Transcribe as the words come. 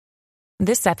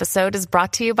This episode is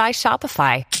brought to you by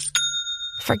Shopify.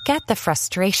 Forget the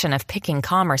frustration of picking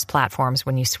commerce platforms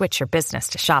when you switch your business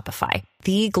to Shopify,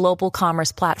 the global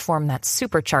commerce platform that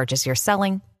supercharges your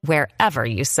selling wherever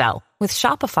you sell. With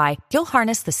Shopify, you'll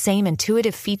harness the same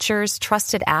intuitive features,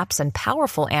 trusted apps, and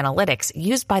powerful analytics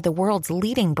used by the world's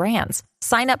leading brands.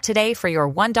 Sign up today for your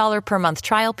 $1 per month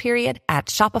trial period at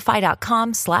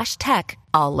shopify.com/tech,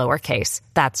 all lowercase.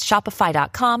 That's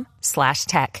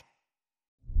shopify.com/tech.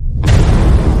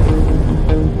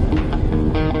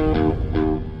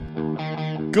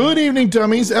 Good evening,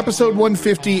 dummies. Episode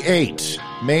 158,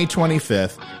 May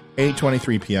 25th,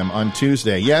 8:23 p.m. on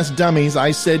Tuesday. Yes, dummies.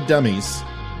 I said dummies.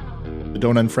 But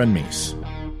don't unfriend me.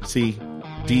 See,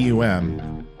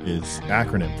 DUM is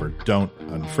acronym for Don't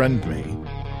Unfriend Me.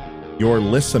 Your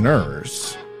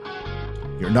listeners,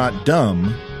 you're not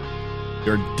dumb,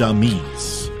 you're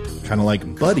dummies. Kind of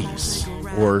like buddies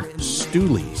or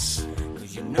stoolies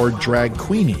or drag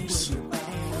queenies.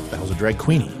 That was a drag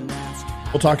queenie.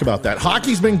 We'll talk about that.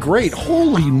 Hockey's been great.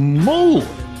 Holy moly.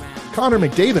 Connor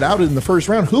McDavid out in the first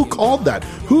round. Who called that?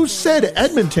 Who said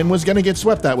Edmonton was going to get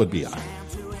swept? That would be I.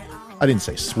 I didn't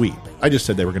say sweep. I just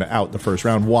said they were going to out in the first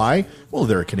round. Why? Well,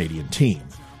 they're a Canadian team.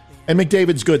 And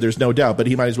McDavid's good, there's no doubt, but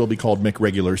he might as well be called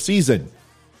McRegular season.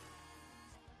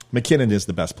 McKinnon is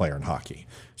the best player in hockey.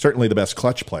 Certainly the best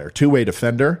clutch player. Two-way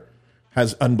defender.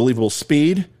 Has unbelievable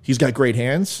speed. He's got great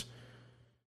hands.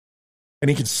 And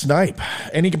he can snipe,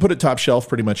 and he can put it top shelf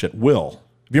pretty much at will.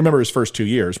 If you remember his first 2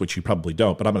 years, which you probably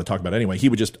don't, but I'm going to talk about it anyway, he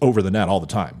would just over the net all the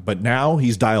time. But now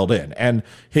he's dialed in, and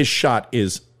his shot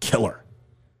is killer.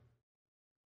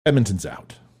 Edmonton's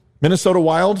out. Minnesota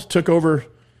Wild took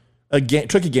a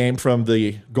game from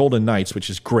the Golden Knights, which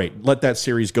is great. Let that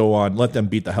series go on. Let them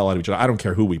beat the hell out of each other. I don't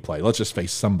care who we play. Let's just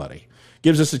face somebody.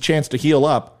 Gives us a chance to heal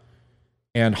up,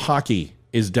 and hockey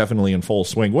is definitely in full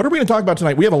swing. What are we going to talk about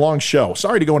tonight? We have a long show.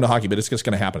 Sorry to go into hockey, but it's just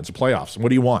going to happen. It's the playoffs. What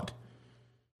do you want?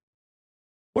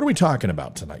 What are we talking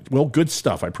about tonight? Well, good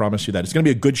stuff. I promise you that. It's going to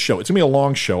be a good show. It's going to be a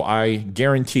long show. I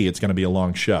guarantee it's going to be a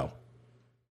long show.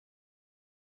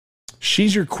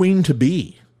 She's your queen to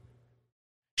be.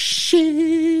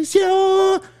 She's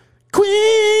your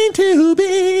queen to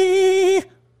be.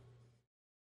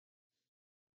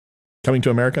 Coming to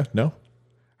America? No?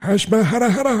 Rocky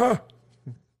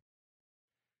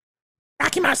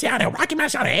Marciano.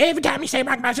 Every time you say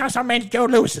Rocky Marciano, some man Joe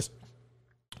Lewis's.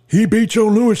 He beat Joe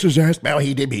Lewis's ass. Well,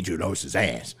 he did beat Joe Lewis's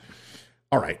ass.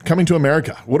 All right, coming to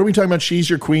America. What are we talking about? She's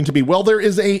your queen to be. Well, there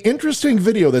is a interesting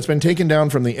video that's been taken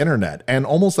down from the internet, and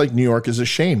almost like New York is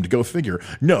ashamed. Go figure.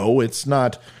 No, it's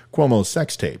not Cuomo's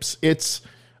sex tapes. It's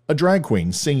a drag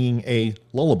queen singing a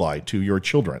lullaby to your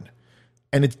children.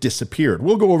 And it disappeared.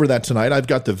 We'll go over that tonight. I've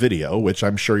got the video, which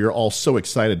I'm sure you're all so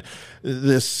excited.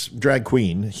 This drag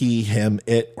queen, he, him,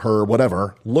 it, her,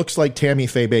 whatever, looks like Tammy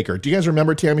Faye Bakker. Do you guys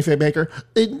remember Tammy Faye Bakker?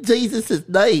 In Jesus'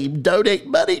 name, donate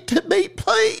money to me,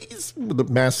 please. The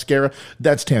mascara,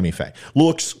 that's Tammy Faye.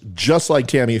 Looks just like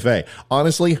Tammy Faye.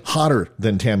 Honestly, hotter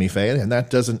than Tammy Faye, and that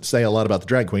doesn't say a lot about the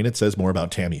drag queen. It says more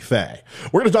about Tammy Faye.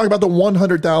 We're going to talk about the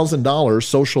 $100,000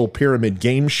 social pyramid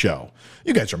game show.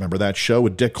 You guys remember that show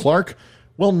with Dick Clark?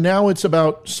 Well, now it's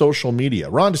about social media.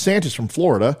 Ron DeSantis from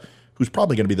Florida, who's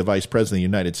probably going to be the vice president of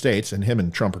the United States, and him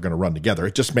and Trump are going to run together.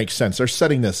 It just makes sense. They're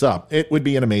setting this up. It would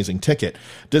be an amazing ticket.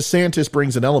 DeSantis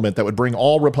brings an element that would bring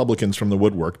all Republicans from the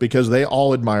woodwork because they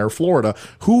all admire Florida.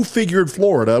 Who figured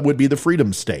Florida would be the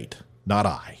freedom state? Not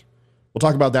I. We'll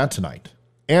talk about that tonight.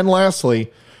 And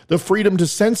lastly, the freedom to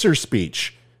censor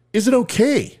speech. Is it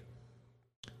okay?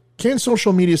 Can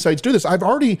social media sites do this? I've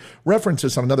already referenced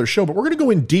this on another show, but we're going to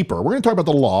go in deeper. We're going to talk about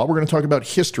the law. We're going to talk about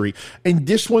history. And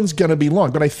this one's going to be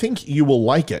long, but I think you will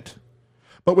like it.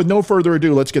 But with no further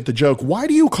ado, let's get the joke. Why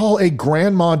do you call a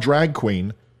grandma drag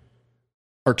queen,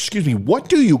 or excuse me, what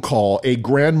do you call a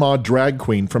grandma drag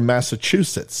queen from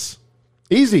Massachusetts?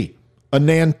 Easy. A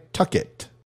Nantucket.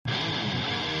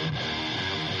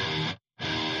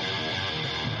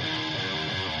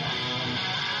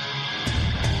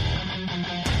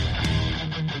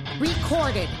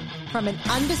 Recorded from an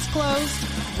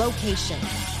undisclosed location.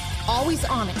 Always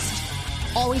honest,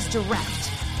 always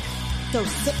direct. So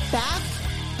sit back,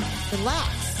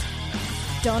 relax.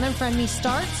 Don't Unfriend Me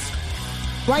starts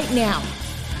right now.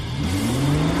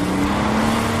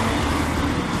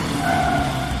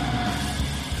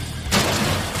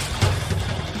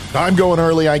 I'm going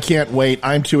early. I can't wait.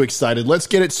 I'm too excited. Let's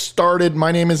get it started.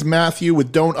 My name is Matthew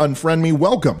with Don't Unfriend Me.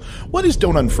 Welcome. What is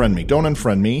Don't Unfriend Me? Don't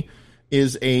Unfriend Me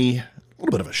is a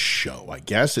little bit of a show, I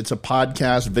guess. It's a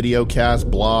podcast,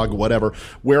 videocast, blog, whatever,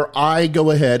 where I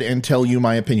go ahead and tell you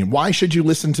my opinion. Why should you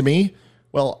listen to me?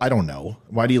 Well, I don't know.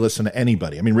 Why do you listen to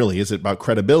anybody? I mean, really, is it about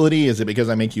credibility? Is it because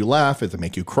I make you laugh? Does it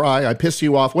make you cry? I piss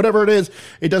you off? Whatever it is,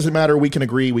 it doesn't matter. We can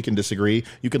agree. We can disagree.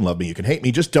 You can love me. You can hate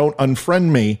me. Just don't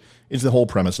unfriend me is the whole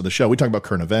premise of the show. We talk about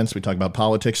current events. We talk about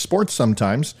politics, sports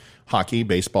sometimes, hockey,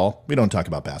 baseball. We don't talk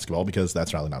about basketball because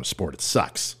that's really not a sport. It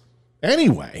sucks.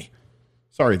 Anyway,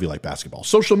 sorry if you like basketball.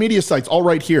 Social media sites, all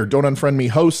right here. Don't Unfriend Me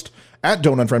Host, at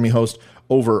Don't Unfriend Me Host,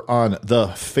 over on the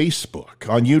Facebook.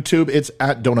 On YouTube, it's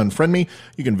at Don't Unfriend Me.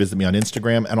 You can visit me on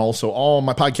Instagram, and also all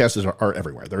my podcasts are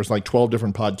everywhere. There's like 12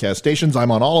 different podcast stations. I'm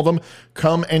on all of them.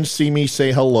 Come and see me,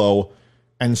 say hello,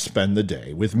 and spend the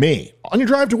day with me on your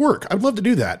drive to work. I would love to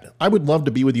do that. I would love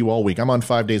to be with you all week. I'm on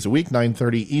 5 days a week,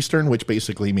 9:30 Eastern, which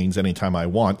basically means anytime I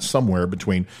want, somewhere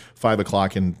between 5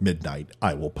 o'clock and midnight,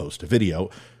 I will post a video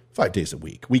 5 days a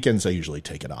week. Weekends, I usually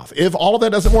take it off. If all of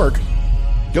that doesn't work,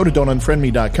 go to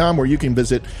don'tunfriendme.com where you can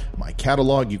visit my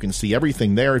catalog. You can see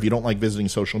everything there. If you don't like visiting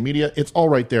social media, it's all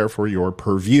right there for your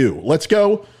purview. Let's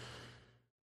go.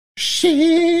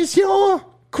 She's your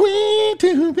queen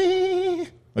to be.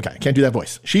 Okay, I can't do that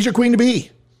voice. She's your queen to be.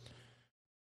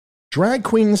 Drag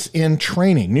Queens in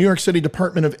Training. New York City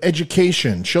Department of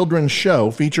Education children's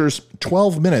show features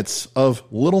 12 minutes of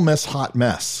Little Miss Hot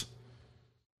Mess.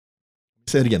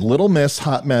 Say it again. Little Miss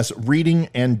Hot Mess reading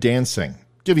and dancing.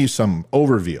 Give you some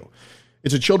overview.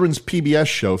 It's a children's PBS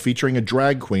show featuring a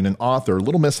drag queen and author,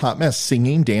 Little Miss Hot Mess,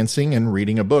 singing, dancing, and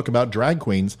reading a book about drag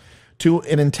queens to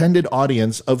an intended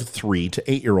audience of 3 to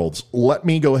 8-year-olds. Let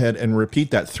me go ahead and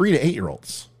repeat that. 3 to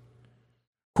 8-year-olds.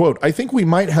 Quote, I think we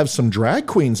might have some drag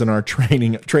queens in our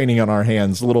training on our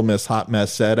hands, Little Miss Hot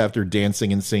Mess said after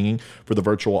dancing and singing for the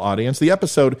virtual audience. The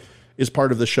episode is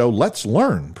part of the show Let's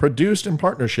Learn, produced in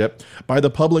partnership by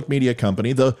the public media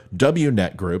company, the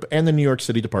WNET Group, and the New York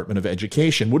City Department of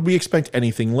Education. Would we expect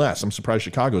anything less? I'm surprised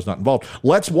Chicago's not involved.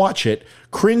 Let's watch it.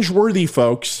 Cringeworthy,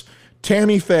 folks.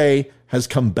 Tammy Faye has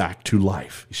come back to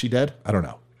life. Is she dead? I don't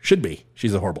know. Should be.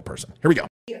 She's a horrible person. Here we go.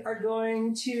 We are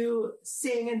going to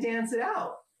sing and dance it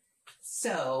out.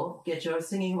 So get your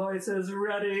singing voices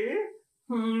ready.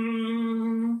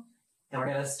 And we're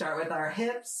going to start with our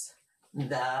hips.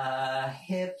 The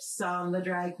hips on the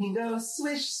drag queen go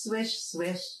swish, swish,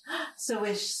 swish,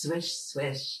 swish, swish,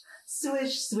 swish,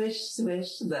 swish, swish,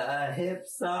 swish. The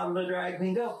hips on the drag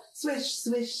queen go swish,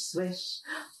 swish, swish,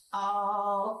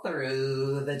 all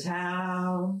through the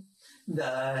town.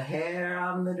 The hair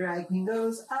on the drag queen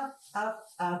goes up, up,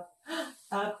 up,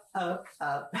 up, up,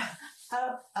 up,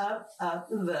 up, up, up.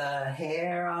 The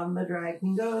hair on the drag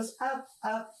queen goes up,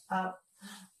 up, up,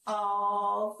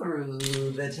 all through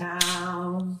the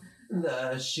town.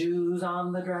 The shoes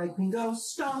on the drag queen go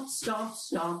stomp, stomp,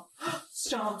 stomp,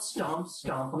 stomp, stomp,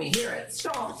 stomp. Let me hear it.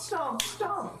 Stomp, stomp,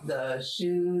 stomp. The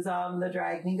shoes on the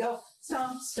drag queen go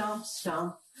stomp, stomp,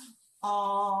 stomp,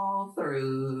 all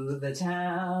through the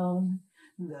town.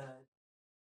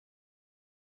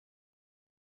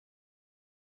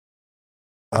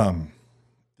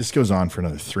 This goes on for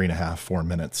another 3.5, 4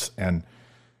 minutes, and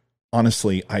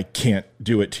honestly, I can't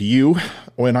do it to you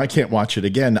when I can't watch it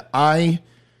again. I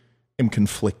am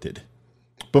conflicted.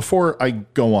 Before I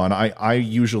go on, I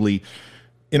usually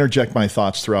interject my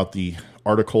thoughts throughout the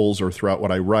articles or throughout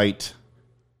what I write,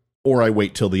 or I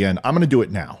wait till the end. I'm going to do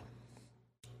it now.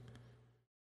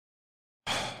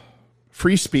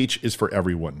 Free speech is for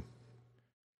everyone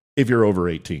if you're over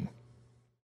 18.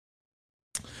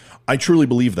 I truly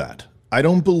believe that. I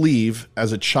don't believe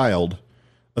as a child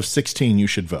of 16 you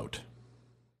should vote.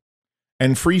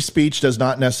 And free speech does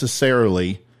not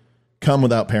necessarily come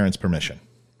without parents' permission.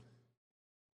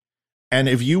 And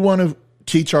if you want to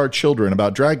teach our children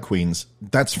about drag queens,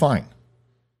 that's fine.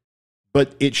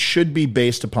 But it should be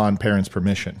based upon parents'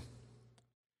 permission.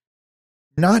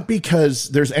 Not because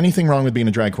there's anything wrong with being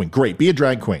a drag queen. Great, be a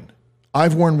drag queen.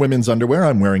 I've worn women's underwear.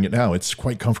 I'm wearing it now. It's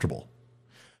quite comfortable.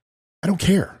 I don't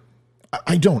care.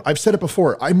 I don't. I've said it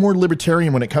before. I'm more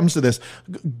libertarian when it comes to this.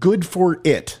 Good for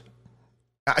it.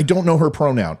 I don't know her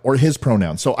pronoun or his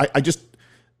pronoun. So I just,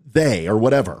 they or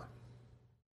whatever.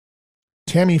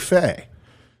 Tammy Faye,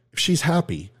 if she's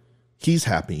happy, he's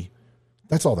happy.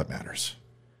 That's all that matters.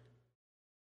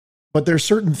 But there's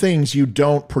certain things you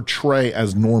don't portray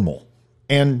as normal.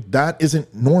 And that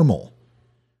isn't normal.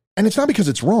 And it's not because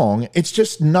it's wrong. It's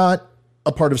just not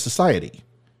a part of society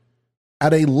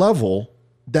at a level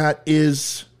that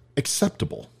is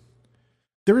acceptable.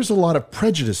 There is a lot of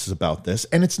prejudices about this,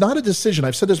 and it's not a decision,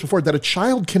 I've said this before, that a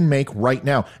child can make right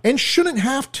now and shouldn't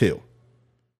have to.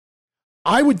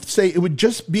 I would say it would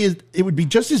be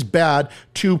just as bad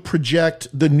to project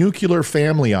the nuclear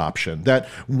family option that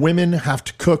women have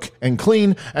to cook and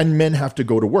clean and men have to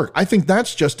go to work. I think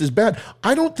that's just as bad.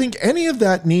 I don't think any of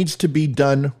that needs to be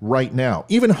done right now,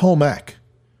 even home ec.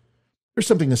 There's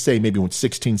something to say maybe when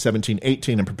 16, 17,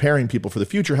 18 and preparing people for the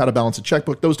future, how to balance a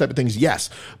checkbook, those type of things,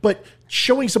 yes. But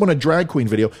showing someone a drag queen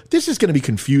video, this is going to be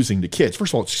confusing to kids.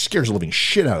 First of all, it scares the living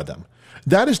shit out of them.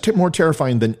 That is more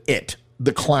terrifying than It,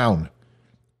 the clown.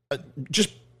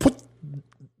 Just put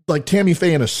like Tammy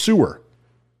Faye in a sewer.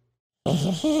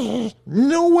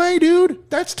 No way, dude.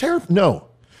 That's terrible. No,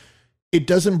 it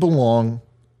doesn't belong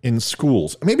in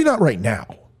schools. Maybe not right now.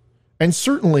 And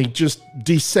certainly just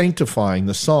desanctifying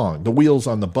the song, The Wheels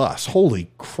on the Bus.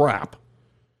 Holy crap.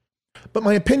 But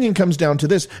my opinion comes down to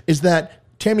this, is that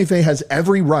Tammy Faye has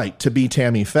every right to be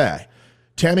Tammy Faye.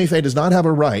 Tammy Faye does not have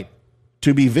a right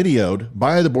to be videoed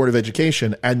by the Board of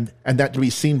Education and that to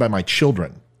be seen by my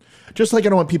children. Just like I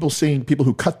don't want people seeing people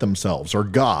who cut themselves or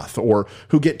goth or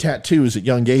who get tattoos at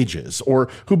young ages or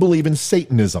who believe in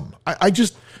Satanism.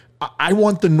 I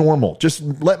want the normal. Just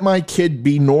let my kid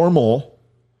be normal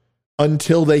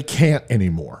until they can't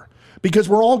anymore. Because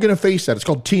we're all going to face that. It's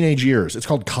called teenage years. It's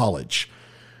called college.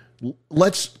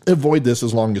 Let's avoid this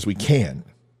as long as we can.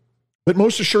 But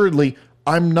most assuredly,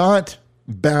 I'm not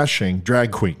bashing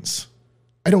drag queens.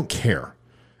 I don't care.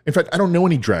 In fact, I don't know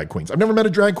any drag queens. I've never met a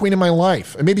drag queen in my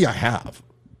life. And maybe I have.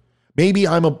 Maybe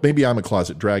I'm a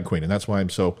closet drag queen, and that's why I'm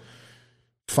so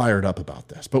fired up about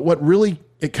this. But what really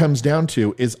it comes down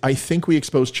to is I think we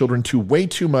expose children to way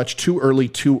too much, too early,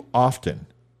 too often.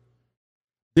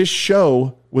 This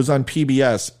show was on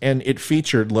PBS, and it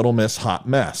featured Little Miss Hot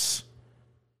Mess.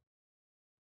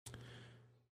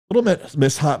 Little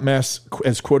Miss Hot Mess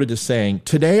is quoted as saying,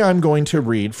 "Today I'm going to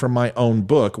read from my own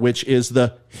book, which is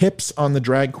The Hips on the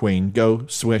Drag Queen Go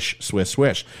Swish, Swish,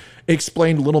 Swish,"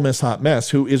 explained Little Miss Hot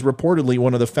Mess, who is reportedly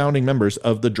one of the founding members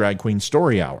of the Drag Queen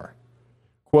Story Hour.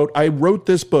 Quote, "I wrote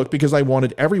this book because I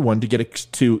wanted everyone to get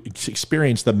to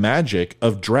experience the magic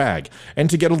of drag and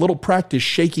to get a little practice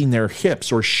shaking their hips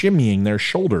or shimmying their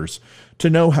shoulders to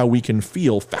know how we can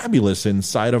feel fabulous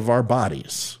inside of our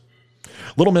bodies."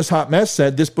 Little Miss Hot Mess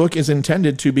said this book is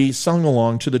intended to be sung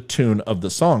along to the tune of the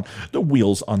song, The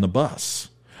Wheels on the Bus.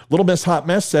 Little Miss Hot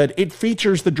Mess said it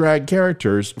features the drag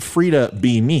characters Frida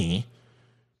B. Me,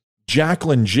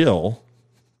 Jacqueline Jill,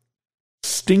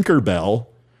 Stinkerbell,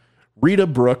 Rita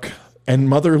Brooke, and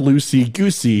Mother Lucy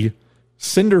Goosey,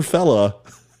 Cinderfella.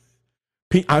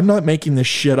 I'm not making this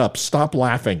shit up. Stop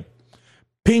laughing.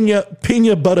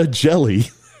 Pina Butter Jelly,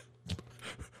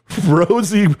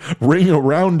 Rosie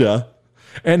Ring-Arounda,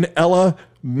 and Ella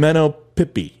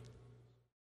Menopippi,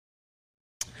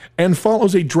 and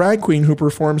follows a drag queen who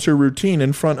performs her routine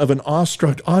in front of an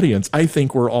awestruck audience. I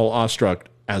think we're all awestruck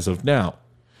as of now.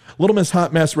 Little Miss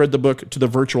Hot Mess read the book to the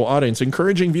virtual audience,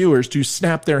 encouraging viewers to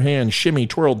snap their hands, shimmy,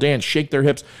 twirl, dance, shake their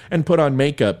hips, and put on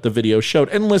makeup, the video showed.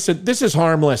 And listen, this is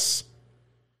harmless.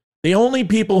 The only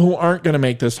people who aren't going to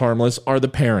make this harmless are the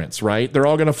parents, right? They're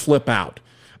all going to flip out.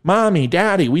 "Mommy,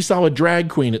 Daddy, we saw a drag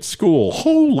queen at school.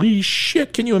 Holy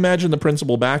shit." Can you imagine the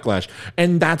principal backlash?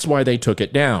 And that's why they took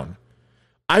it down.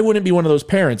 I wouldn't be one of those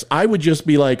parents. I would just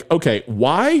be like, okay,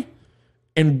 why?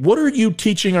 And what are you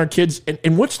teaching our kids?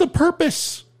 And what's the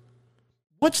purpose?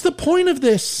 What's the point of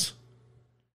this?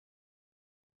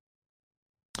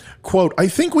 Quote, "I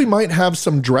think we might have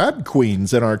some drag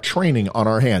queens in our training on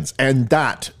our hands." And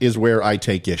that is where I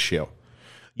take issue.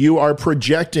 You are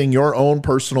projecting your own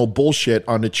personal bullshit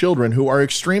onto children who are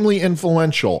extremely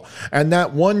influential. And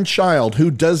that one child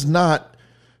who does not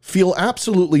feel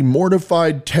absolutely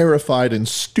mortified, terrified, and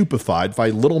stupefied by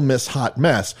Little Miss Hot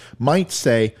Mess might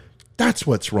say, "That's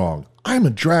what's wrong. I'm a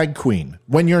drag queen,"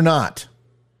 when you're not.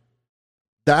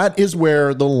 That is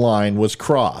where the line was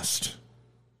crossed.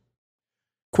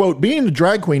 Quote, "Being a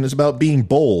drag queen is about being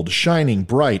bold, shining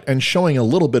bright, and showing a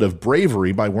little bit of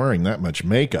bravery by wearing that much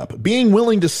makeup. Being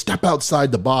willing to step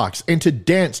outside the box and to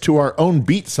dance to our own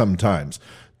beat sometimes,"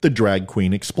 the drag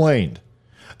queen explained.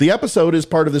 The episode is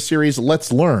part of the series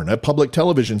Let's Learn, a public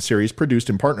television series produced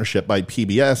in partnership by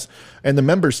PBS and the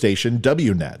member station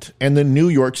WNET and the New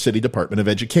York City Department of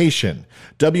Education.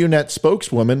 WNET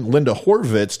spokeswoman Linda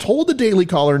Horvitz told the Daily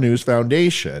Caller News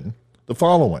Foundation the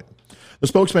following. The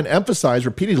spokesman emphasized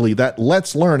repeatedly that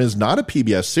Let's Learn is not a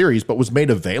PBS series, but was made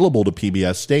available to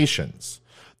PBS stations.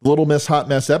 The Little Miss Hot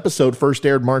Mess episode first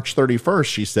aired March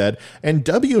 31st, she said, and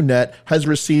WNET has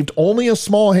received only a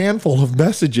small handful of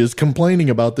messages complaining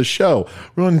about the show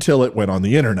until it went on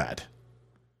the internet.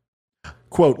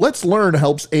 Quote, Let's Learn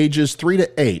helps ages 3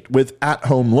 to 8 with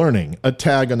at-home learning, a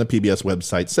tag on the PBS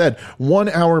website said.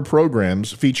 1-hour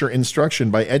programs feature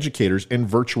instruction by educators and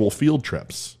virtual field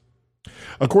trips.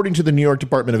 According to the New York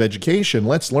Department of Education,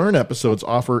 Let's Learn episodes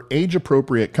offer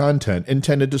age-appropriate content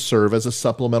intended to serve as a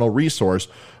supplemental resource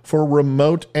for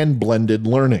remote and blended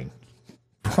learning.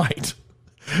 Right.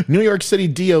 New York City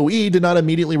DOE did not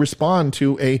immediately respond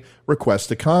to a request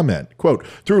to comment. Quote,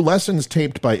 through lessons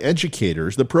taped by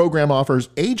educators, the program offers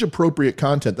age-appropriate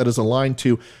content that is aligned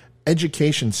to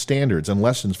education standards and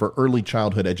lessons for early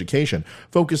childhood education.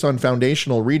 Focus on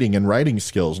foundational reading and writing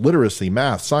skills, literacy,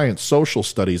 math, science, social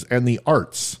studies, and the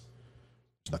arts.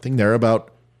 There's nothing there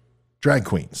about drag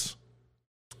queens.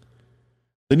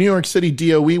 The New York City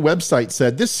DOE website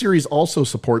said this series also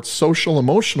supports social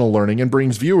emotional learning and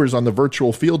brings viewers on the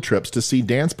virtual field trips to see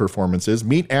dance performances,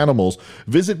 meet animals,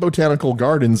 visit botanical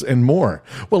gardens, and more.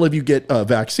 Well, if you get a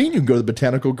vaccine, you can go to the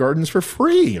botanical gardens for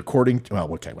free, according to,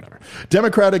 well, okay, whatever.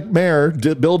 Democratic Mayor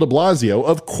Bill de Blasio,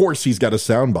 of course he's got a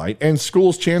soundbite, and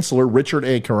Schools Chancellor Richard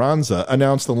A. Carranza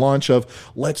announced the launch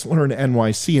of Let's Learn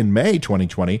NYC in May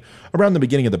 2020, around the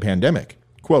beginning of the pandemic.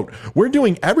 Quote, we're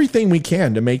doing everything we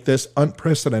can to make this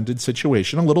unprecedented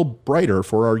situation a little brighter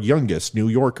for our youngest New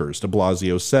Yorkers, de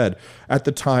Blasio said at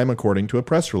the time, according to a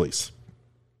press release.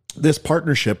 This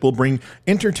partnership will bring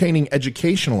entertaining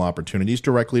educational opportunities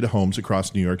directly to homes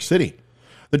across New York City.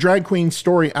 The Drag Queen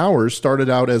Story Hours started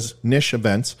out as niche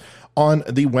events on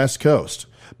the West Coast,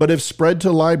 but have spread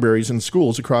to libraries and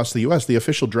schools across the U.S. The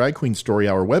official Drag Queen Story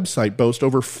Hour website boasts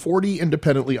over 40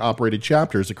 independently operated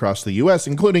chapters across the U.S.,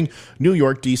 including New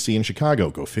York, D.C., and Chicago,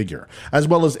 go figure, as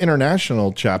well as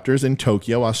international chapters in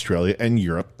Tokyo, Australia, and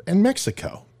Europe and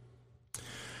Mexico.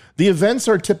 The events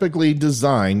are typically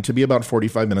designed to be about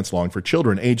 45 minutes long for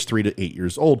children aged 3 to 8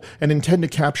 years old and intend to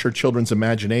capture children's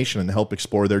imagination and help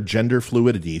explore their gender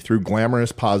fluidity through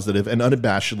glamorous, positive, and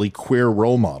unabashedly queer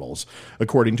role models,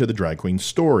 according to the Drag Queen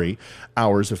Story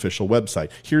Hour's official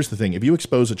website. Here's the thing. If you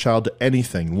expose a child to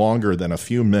anything longer than a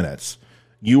few minutes,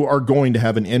 you are going to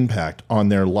have an impact on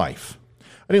their life.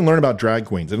 I didn't learn about drag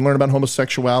queens. I didn't learn about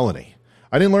homosexuality.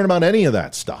 I didn't learn about any of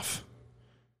that stuff.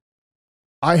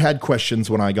 I had questions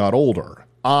when I got older.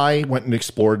 I went and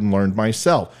explored and learned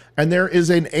myself. And there is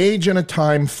an age and a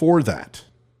time for that.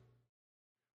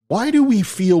 Why do we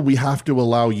feel we have to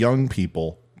allow young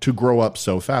people to grow up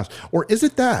so fast? Or is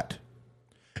it that?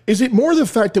 Is it more the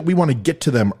fact that we want to get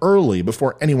to them early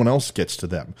before anyone else gets to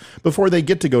them, before they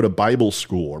get to go to Bible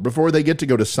school or before they get to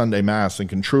go to Sunday Mass and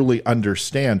can truly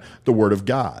understand the Word of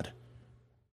God?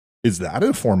 Is that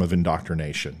a form of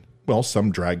indoctrination? Well,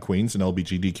 some drag queens and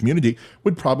LGBTQ community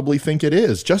would probably think it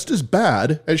is just as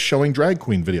bad as showing drag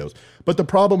queen videos. But the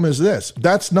problem is this,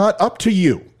 that's not up to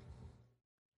you.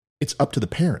 It's up to the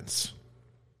parents.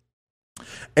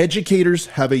 Educators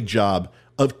have a job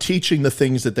of teaching the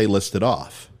things that they listed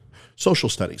off. Social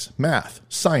studies, math,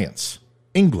 science,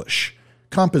 English,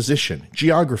 composition,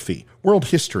 geography, world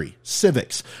history,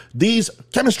 civics,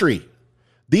 chemistry.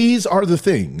 These are the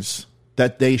things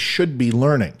that they should be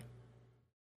learning.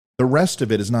 The rest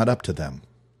of it is not up to them.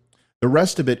 The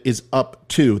rest of it is up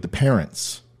to the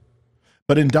parents.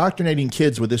 But indoctrinating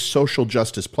kids with this social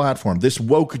justice platform, this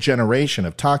woke generation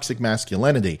of toxic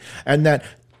masculinity, and that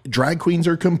drag queens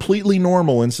are completely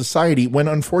normal in society, when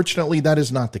unfortunately that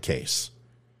is not the case.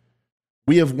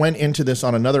 We have went into this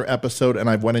on another episode, and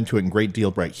I've went into it in great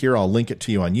deal right here. I'll link it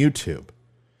to you on YouTube.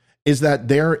 Is that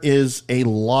there is a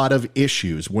lot of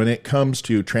issues when it comes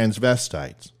to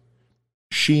transvestites,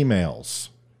 she-males,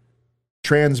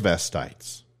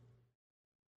 transvestites,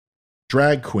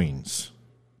 drag queens,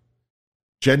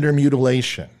 gender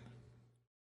mutilation.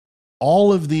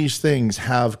 All of these things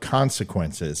have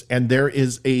consequences, and there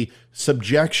is a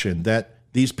subjection that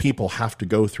these people have to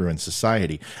go through in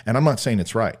society. And I'm not saying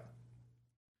it's right.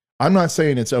 I'm not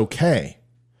saying it's okay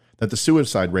that the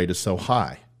suicide rate is so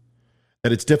high,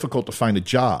 that it's difficult to find a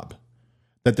job,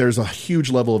 that there's a huge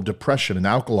level of depression and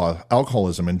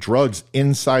alcoholism and drugs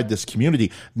inside this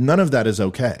community. None of that is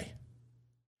okay.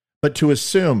 But to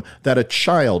assume that a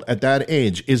child at that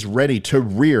age is ready to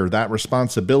rear that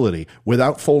responsibility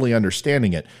without fully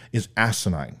understanding it is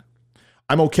asinine.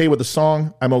 I'm okay with the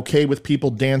song. I'm okay with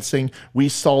people dancing. We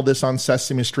saw this on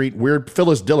Sesame Street. Weird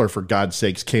Phyllis Diller, for God's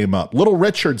sakes, came up. Little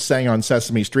Richard sang on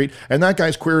Sesame Street, and that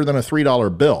guy's queerer than a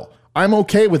 $3 bill. I'm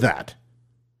okay with that.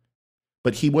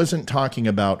 But he wasn't talking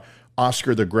about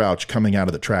Oscar the Grouch coming out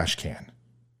of the trash can.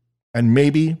 And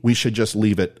maybe we should just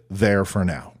leave it there for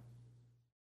now.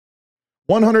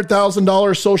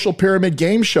 $100,000 social pyramid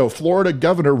game show. Florida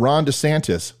Governor Ron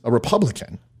DeSantis, a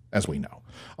Republican, as we know,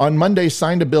 on Monday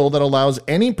signed a bill that allows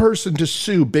any person to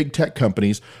sue big tech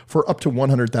companies for up to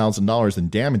 $100,000 in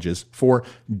damages for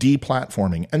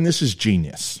deplatforming. And this is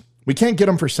genius. We can't get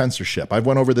them for censorship. I've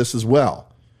went over this as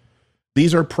well.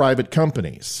 These are private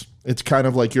companies. It's kind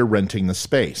of like you're renting the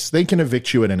space. They can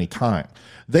evict you at any time.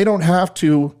 They don't have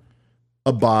to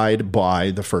abide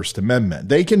by the First Amendment.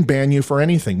 They can ban you for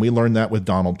anything. We learned that with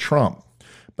Donald Trump.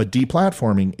 But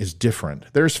deplatforming is different.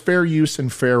 There's fair use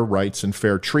and fair rights and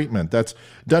fair treatment that's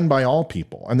done by all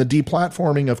people. And the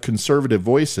deplatforming of conservative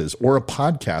voices or a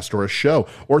podcast or a show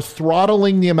or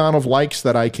throttling the amount of likes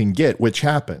that I can get, which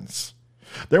happens.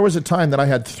 There was a time that I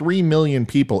had 3 million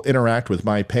people interact with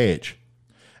my page.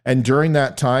 And during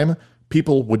that time,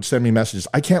 people would send me messages.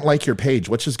 I can't like your page.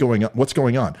 What's going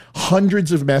on?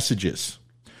 Hundreds of messages.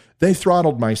 They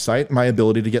throttled my site, my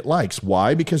ability to get likes.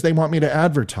 Why? Because they want me to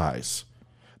advertise.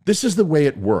 This is the way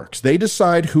it works. They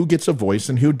decide who gets a voice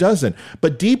and who doesn't.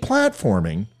 But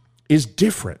deplatforming is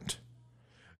different.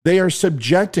 They are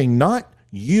subjecting not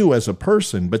you as a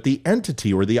person, but the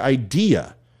entity or the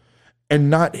idea, and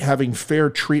not having fair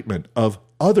treatment of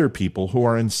other people who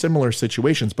are in similar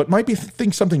situations, but might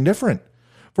think something different.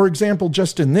 For example,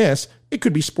 just in this, it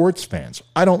could be sports fans.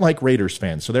 I don't like Raiders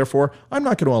fans, so therefore I'm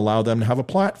not going to allow them to have a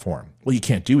platform. Well, you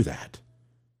can't do that.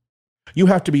 You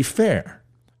have to be fair.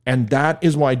 And that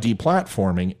is why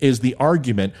deplatforming is the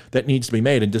argument that needs to be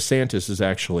made. And DeSantis is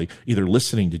actually either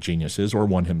listening to geniuses or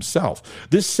one himself.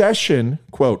 This session,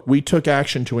 quote, we took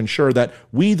action to ensure that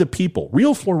we, the people,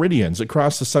 real Floridians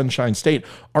across the Sunshine State,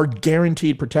 are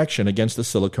guaranteed protection against the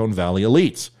Silicon Valley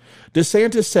elites.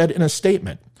 DeSantis said in a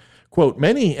statement, quote,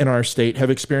 many in our state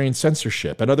have experienced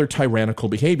censorship and other tyrannical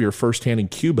behavior firsthand in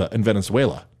Cuba and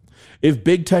Venezuela. If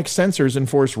big tech censors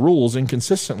enforce rules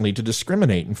inconsistently to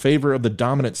discriminate in favor of the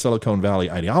dominant Silicon Valley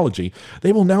ideology,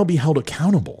 they will now be held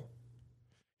accountable.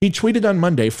 He tweeted on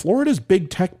Monday, Florida's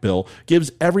big tech bill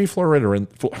gives every Floridian,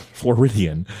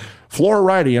 fluoride's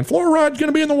going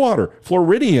to be in the water,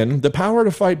 Floridian, the power to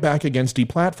fight back against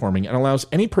deplatforming and allows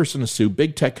any person to sue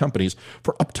big tech companies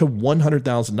for up to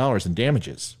 $100,000 in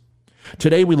damages.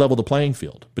 Today, we level the playing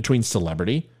field between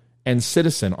celebrity and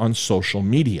citizen on social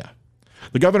media.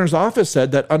 The governor's office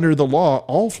said that under the law,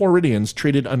 all Floridians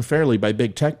treated unfairly by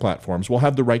big tech platforms will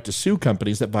have the right to sue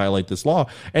companies that violate this law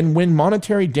and win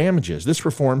monetary damages. This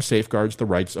reform safeguards the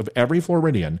rights of every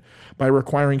Floridian by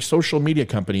requiring social media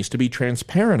companies to be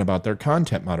transparent about their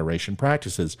content moderation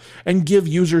practices and give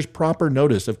users proper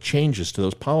notice of changes to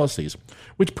those policies,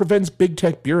 which prevents big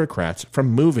tech bureaucrats from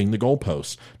moving the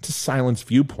goalposts to silence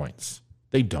viewpoints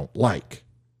they don't like.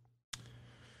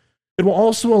 It will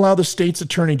also allow the state's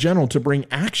attorney general to bring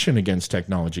action against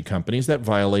technology companies that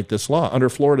violate this law under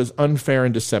Florida's Unfair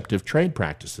and Deceptive Trade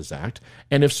Practices Act.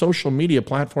 And if social media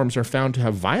platforms are found to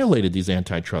have violated these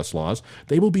antitrust laws,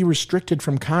 they will be restricted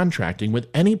from contracting with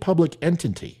any public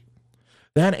entity.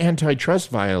 That antitrust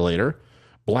violator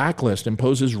blacklist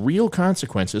imposes real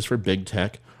consequences for big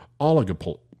tech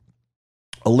oligopolies.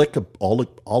 Well,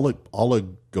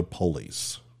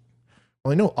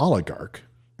 I know oligarch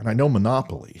and I know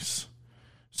monopolies.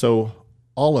 So,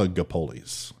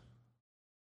 oligopolies.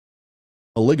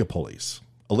 Oligopolies?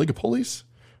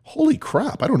 Holy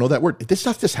crap, I don't know that word. This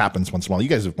stuff just happens once in a while. You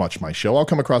guys have watched my show. I'll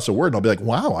come across a word and I'll be like,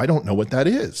 wow, I don't know what that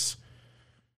is.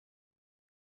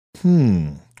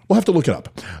 We'll have to look it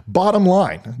up. Bottom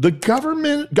line, the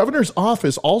governor's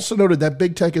office also noted that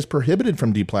big tech is prohibited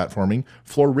from deplatforming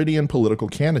Floridian political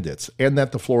candidates and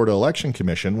that the Florida Election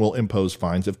Commission will impose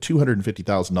fines of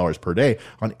 $250,000 per day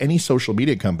on any social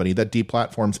media company that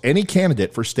deplatforms any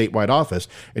candidate for statewide office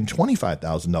and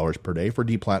 $25,000 per day for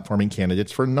deplatforming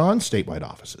candidates for non-statewide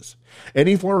offices.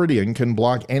 Any Floridian can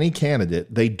block any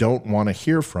candidate they don't want to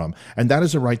hear from, and that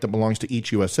is a right that belongs to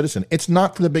each U.S. citizen. It's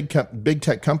not for the big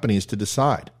tech companies to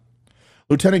decide.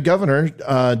 Lieutenant Governor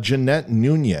Jeanette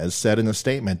Nunez said in a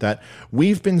statement that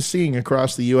we've been seeing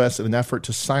across the U.S. an effort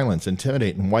to silence,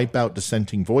 intimidate, and wipe out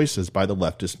dissenting voices by the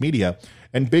leftist media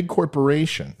and big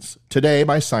corporations. Today,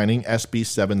 by signing SB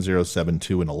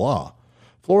 7072 into law,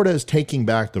 Florida is taking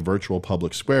back the virtual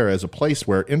public square as a place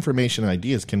where information and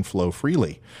ideas can flow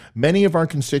freely. Many of our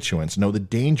constituents know the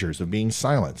dangers of being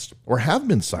silenced or have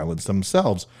been silenced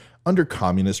themselves under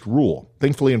communist rule.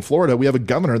 Thankfully, in Florida, we have a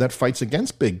governor that fights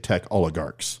against big tech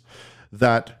oligarchs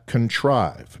that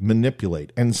contrive,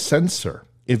 manipulate, and censor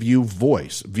if you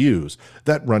voice views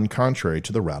that run contrary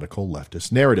to the radical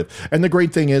leftist narrative. And the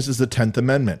great thing is the 10th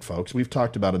Amendment, folks. We've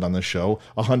talked about it on the show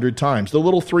 100 times. The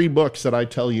little 3 books that I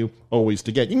tell you always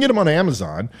to get. You can get them on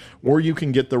Amazon, or you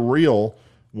can get the real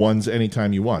ones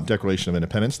anytime you want. Declaration of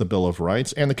Independence, the Bill of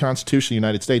Rights, and the Constitution of the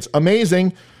United States.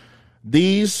 Amazing.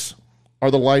 These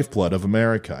are the lifeblood of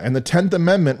America. And the 10th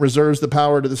Amendment reserves the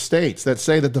power to the states that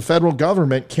say that the federal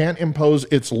government can't impose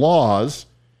its laws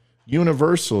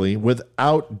universally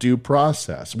without due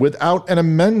process, without an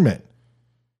amendment.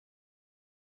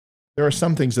 There are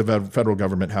some things the federal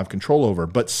government have control over,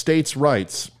 but states'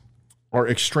 rights are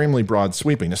extremely broad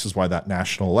sweeping. This is why that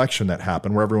national election that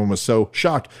happened, where everyone was so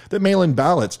shocked that mail-in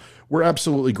ballots were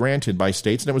absolutely granted by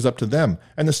states, and it was up to them.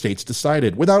 And the states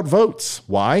decided without votes.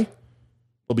 Why?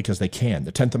 Well, because they can.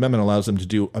 The 10th Amendment allows them to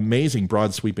do amazing,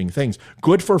 broad sweeping things.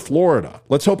 Good for Florida.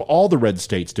 Let's hope all the red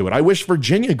states do it. I wish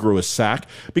Virginia grew a sack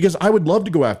because I would love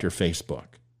to go after Facebook.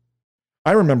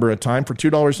 I remember a time for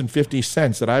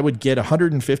 $2.50 that I would get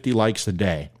 150 likes a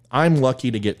day. I'm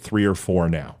lucky to get 3 or 4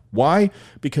 now. Why?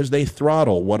 Because they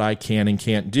throttle what I can and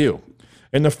can't do.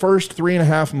 In the first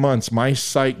 3.5 months, my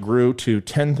site grew to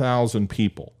 10,000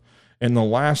 people. In the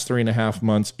last 3.5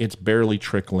 months, it's barely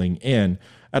trickling in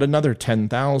at another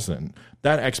 10,000.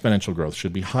 That exponential growth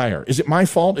should be higher. Is it my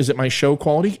fault? Is it my show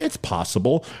quality? It's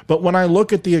possible. But when I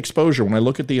look at the exposure, when I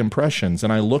look at the impressions,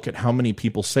 and I look at how many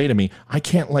people say to me, I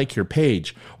can't like your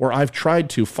page, or I've tried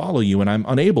to follow you and I'm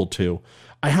unable to,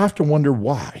 I have to wonder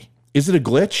why. Is it a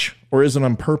glitch or is it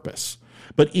on purpose?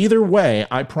 But either way,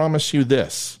 I promise you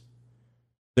this.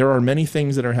 There are many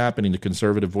things that are happening to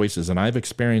conservative voices, and I've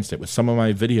experienced it with some of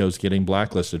my videos getting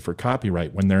blacklisted for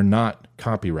copyright when they're not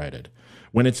copyrighted.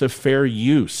 When it's a fair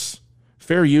use.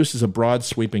 Fair use is a broad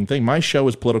sweeping thing. My show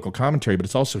is political commentary, but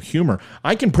it's also humor.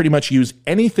 I can pretty much use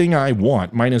anything I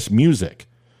want minus music.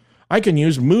 I can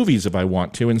use movies if I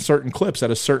want to in certain clips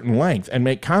at a certain length and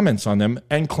make comments on them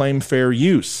and claim fair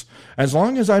use. As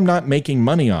long as I'm not making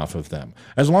money off of them,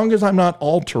 as long as I'm not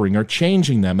altering or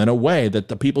changing them in a way that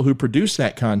the people who produce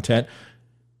that content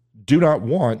do not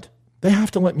want, they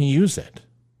have to let me use it.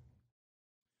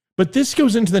 But this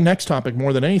goes into the next topic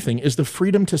more than anything, is the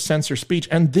freedom to censor speech,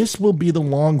 and this will be the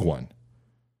long one.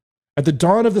 At the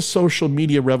dawn of the social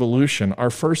media revolution, our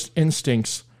first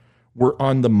instincts were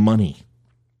on the money.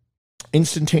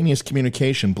 Instantaneous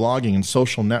communication, blogging, and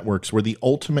social networks were the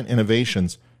ultimate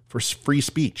innovations for free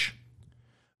speech.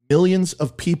 Millions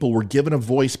of people were given a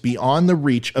voice beyond the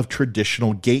reach of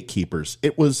traditional gatekeepers.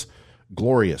 It was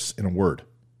glorious, in a word.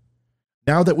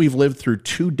 Now that we've lived through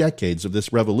 2 decades of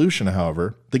this revolution,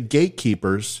 however, the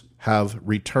gatekeepers have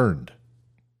returned.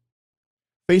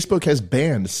 Facebook has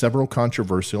banned several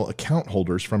controversial account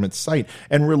holders from its site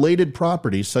and related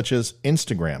properties such as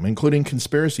Instagram, including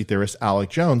conspiracy theorist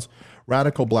Alex Jones,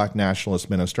 radical black nationalist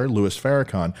minister Louis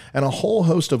Farrakhan, and a whole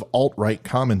host of alt-right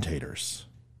commentators.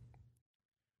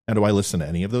 Now, do I listen to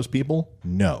any of those people?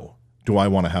 No. Do I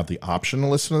want to have the option to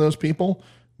listen to those people?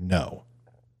 No.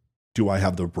 Do I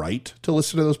have the right to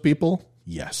listen to those people?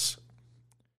 Yes.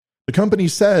 The company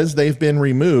says they've been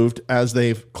removed as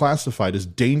they've classified as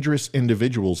dangerous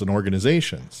individuals and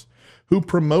organizations who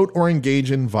promote or engage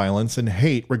in violence and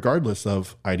hate regardless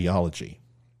of ideology.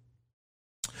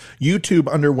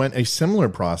 YouTube underwent a similar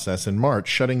process in March,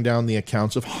 shutting down the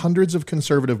accounts of hundreds of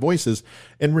conservative voices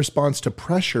in response to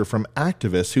pressure from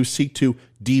activists who seek to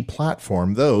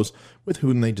deplatform those with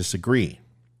whom they disagree.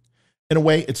 In a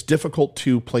way, it's difficult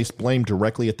to place blame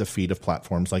directly at the feet of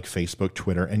platforms like Facebook,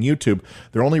 Twitter, and YouTube.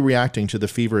 They're only reacting to the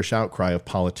feverish outcry of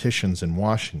politicians in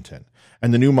Washington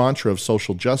and the new mantra of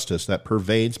social justice that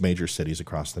pervades major cities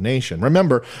across the nation.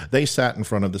 Remember, they sat in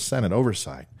front of the Senate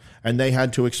oversight, and they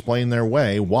had to explain their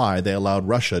way why they allowed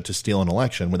Russia to steal an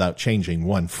election without changing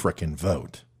one frickin'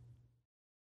 vote.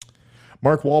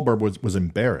 Mark Wahlberg was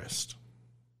embarrassed.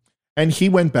 And he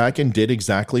went back and did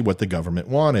exactly what the government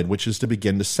wanted, which is to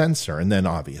begin to censor. And then,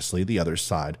 obviously, the other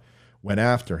side went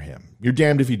after him. You're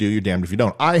damned if you do, you're damned if you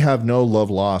don't. I have no love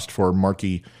lost for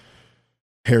Marky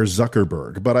Herr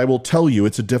Zuckerberg, but I will tell you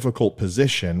it's a difficult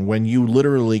position when you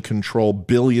literally control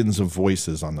billions of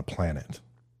voices on the planet.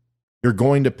 You're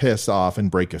going to piss off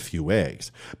and break a few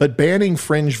eggs. But banning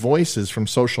fringe voices from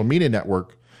social media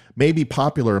network may be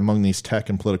popular among these tech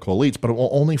and political elites, but it will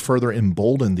only further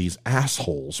embolden these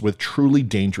assholes with truly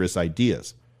dangerous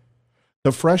ideas.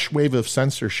 The fresh wave of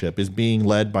censorship is being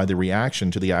led by the reaction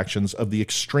to the actions of the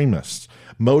extremists,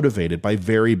 motivated by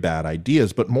very bad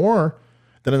ideas, but more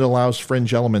than it allows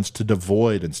fringe elements to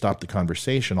devoid and stop the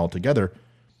conversation altogether.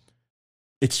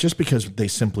 It's just because they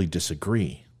simply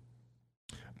disagree.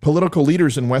 Political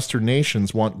leaders in Western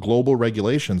nations want global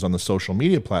regulations on the social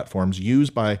media platforms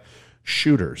used by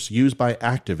shooters, used by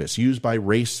activists, used by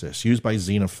racists, used by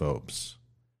xenophobes,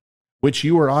 which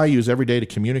you or I use every day to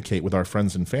communicate with our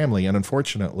friends and family. And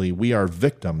unfortunately, we are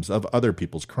victims of other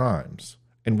people's crimes,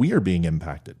 and we are being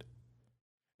impacted.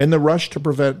 In the rush to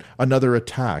prevent another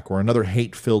attack or another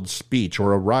hate-filled speech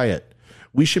or a riot,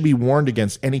 We should be warned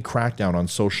against any crackdown on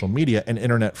social media and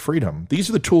internet freedom. These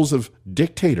are the tools of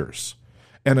dictators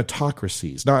and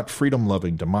autocracies, not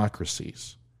freedom-loving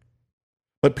democracies.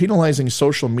 But penalizing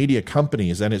social media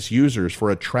companies and its users for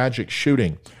a tragic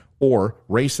shooting or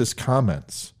racist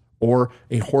comments or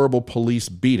a horrible police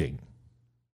beating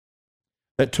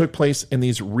that took place in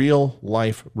these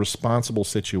real-life responsible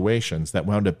situations that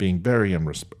wound up being very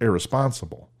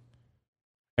irresponsible.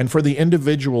 And for the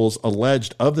individuals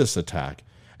alleged of this attack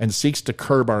and seeks to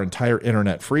curb our entire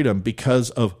internet freedom because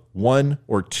of 1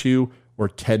 or 2 or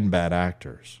 10 bad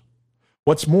actors.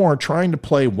 What's more, trying to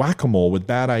play whack-a-mole with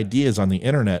bad ideas on the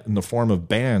internet in the form of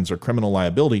bans or criminal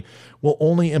liability will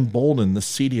only embolden the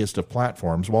seediest of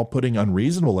platforms while putting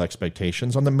unreasonable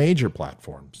expectations on the major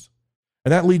platforms.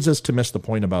 And that leads us to miss the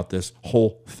point about this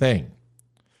whole thing.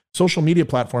 Social media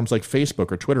platforms like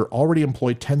Facebook or Twitter already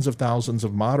employ tens of thousands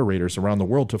of moderators around the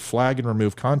world to flag and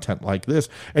remove content like this,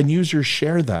 and users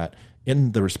share that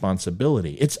in the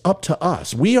responsibility. It's up to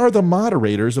us. We are the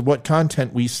moderators of what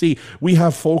content we see. We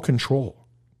have full control.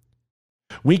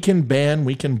 We can ban,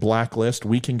 we can blacklist,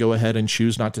 we can go ahead and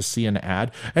choose not to see an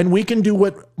ad, and we can do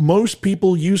what most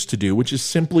people used to do, which is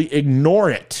simply ignore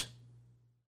it.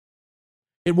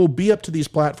 It will be up to these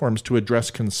platforms to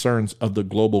address concerns of the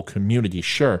global community,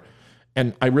 sure,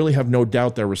 and I really have no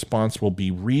doubt their response will be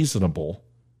reasonable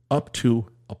up to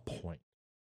a point.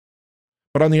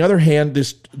 But on the other hand,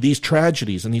 these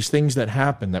tragedies and these things that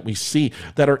happen that we see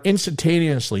that are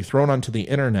instantaneously thrown onto the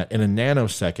internet in a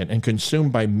nanosecond and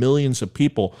consumed by millions of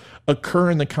people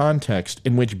occur in the context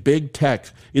in which big tech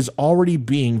is already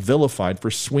being vilified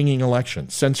for swinging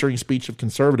elections, censoring speech of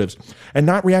conservatives, and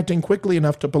not reacting quickly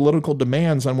enough to political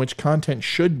demands on which content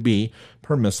should be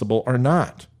permissible or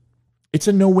not. It's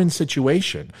a no-win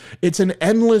situation. It's an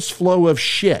endless flow of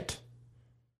shit.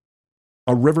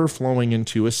 A river flowing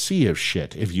into a sea of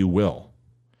shit, if you will.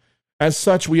 As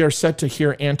such, we are set to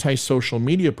hear anti-social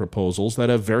media proposals that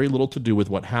have very little to do with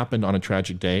what happened on a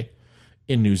tragic day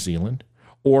in New Zealand,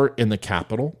 or in the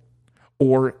Capitol,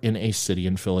 or in a city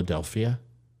in Philadelphia,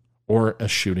 or a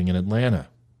shooting in Atlanta.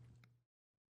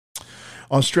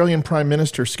 Australian Prime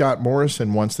Minister Scott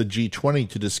Morrison wants the G20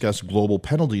 to discuss global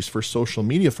penalties for social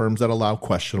media firms that allow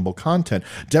questionable content.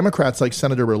 Democrats like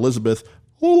Senator Elizabeth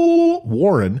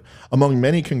Warren, among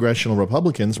many congressional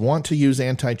Republicans, want to use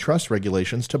antitrust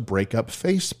regulations to break up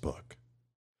Facebook.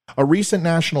 A recent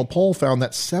national poll found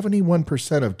that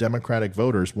 71% of Democratic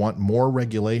voters want more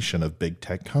regulation of big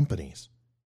tech companies.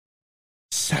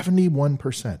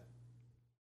 71%.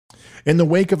 In the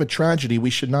wake of a tragedy, we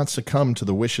should not succumb to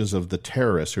the wishes of the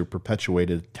terrorists who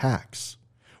perpetuated attacks,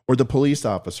 or the police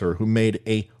officer who made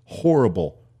a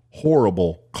horrible,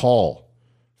 horrible call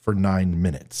for 9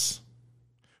 minutes.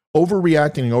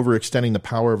 Overreacting and overextending the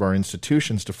power of our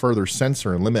institutions to further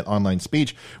censor and limit online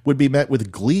speech would be met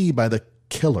with glee by the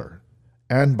killer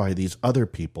and by these other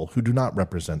people who do not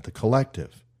represent the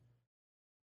collective,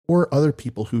 or other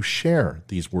people who share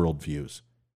these worldviews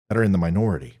that are in the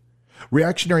minority.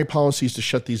 Reactionary policies to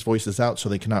shut these voices out so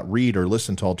they cannot read or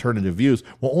listen to alternative views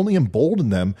will only embolden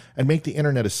them and make the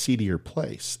internet a seedier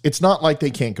place. It's not like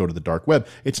they can't go to the dark web.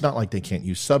 It's not like they can't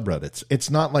use subreddits. It's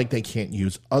not like they can't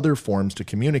use other forms to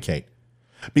communicate.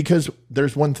 Because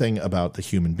there's one thing about the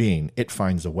human being, it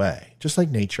finds a way, just like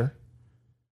nature.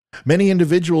 Many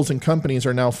individuals and companies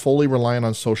are now fully reliant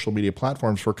on social media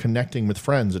platforms for connecting with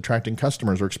friends, attracting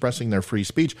customers, or expressing their free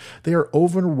speech. They are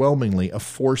overwhelmingly a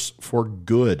force for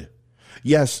good.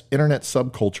 Yes, internet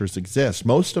subcultures exist.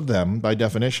 Most of them, by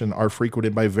definition, are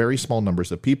frequented by very small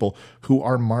numbers of people who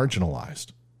are marginalized.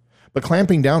 But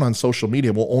clamping down on social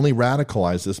media will only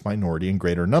radicalize this minority in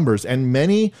greater numbers, and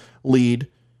many lead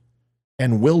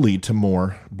and will lead to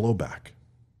more blowback.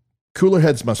 Cooler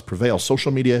heads must prevail.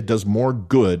 Social media does more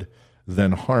good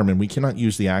than harm, and we cannot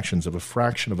use the actions of a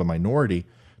fraction of a minority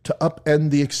to upend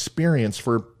the experience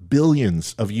for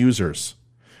billions of users.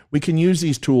 We can use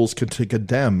these tools to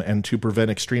condemn and to prevent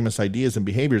extremist ideas and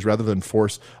behaviors rather than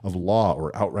force of law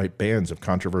or outright bans of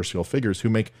controversial figures who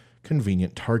make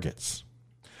convenient targets.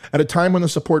 At a time when the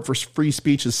support for free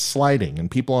speech is sliding and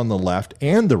people on the left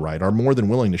and the right are more than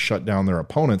willing to shut down their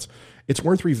opponents, it's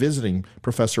worth revisiting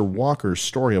Professor Walker's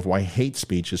story of why hate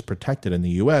speech is protected in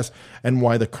the U.S. and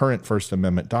why the current First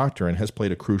Amendment doctrine has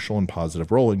played a crucial and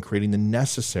positive role in creating the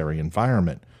necessary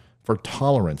environment for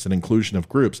tolerance and inclusion of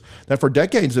groups that for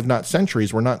decades, if not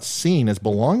centuries, were not seen as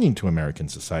belonging to American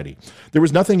society. There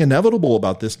was nothing inevitable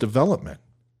about this development.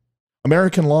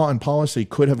 American law and policy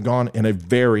could have gone in a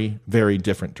very, very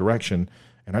different direction,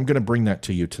 and I'm going to bring that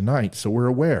to you tonight so we're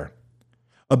aware.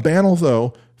 A ban,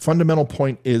 although fundamental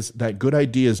point is that good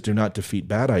ideas do not defeat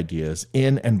bad ideas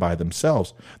in and by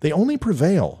themselves. They only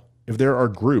prevail if there are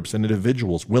groups and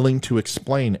individuals willing to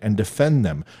explain and defend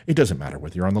them. It doesn't matter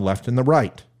whether you're on the left and the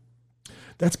right.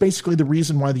 That's basically the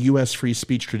reason why the U.S. free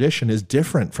speech tradition is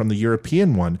different from the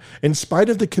European one, in spite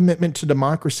of the commitment to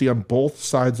democracy on both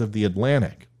sides of the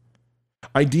Atlantic.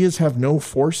 Ideas have no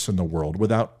force in the world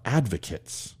without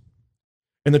advocates.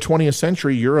 In the 20th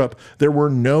century, Europe, there were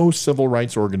no civil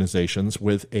rights organizations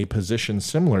with a position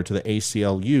similar to the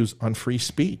ACLU's on free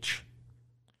speech.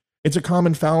 It's a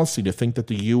common fallacy to think that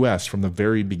the U.S. from the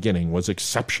very beginning was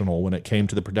exceptional when it came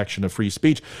to the protection of free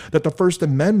speech, that the First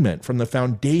Amendment from the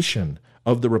foundation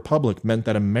of the Republic meant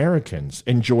that Americans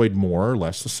enjoyed more or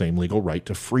less the same legal right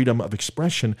to freedom of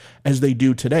expression as they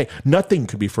do today. Nothing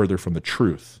could be further from the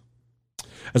truth.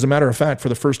 As a matter of fact, for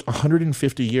the first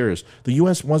 150 years, the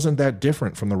U.S. wasn't that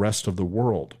different from the rest of the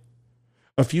world.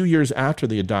 A few years after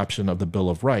the adoption of the Bill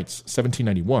of Rights,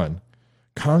 1791,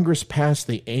 Congress passed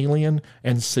the Alien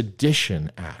and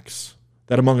Sedition Acts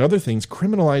that, among other things,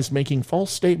 criminalized making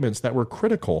false statements that were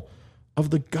critical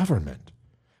of the government.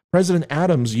 President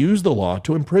Adams used the law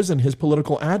to imprison his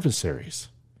political adversaries.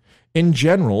 In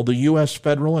general, the U.S.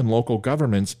 federal and local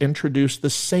governments introduced the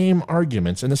same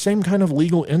arguments and the same kind of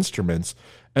legal instruments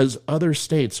as other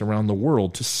states around the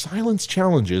world to silence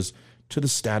challenges to the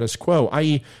status quo,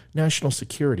 i.e., national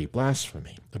security,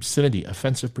 blasphemy, obscenity,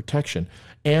 offensive protection,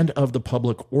 and of the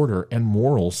public order and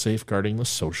morals safeguarding the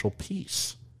social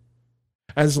peace.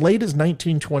 As late as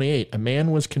 1928, a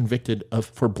man was convicted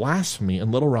for blasphemy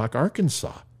in Little Rock,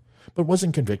 Arkansas, but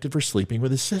wasn't convicted for sleeping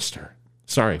with his sister.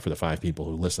 Sorry for the 5 people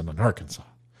who listen in Arkansas.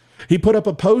 He put up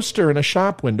a poster in a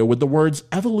shop window with the words,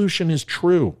 "Evolution is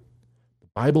true. The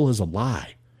Bible is a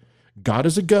lie. God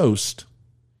is a ghost."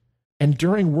 And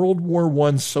during World War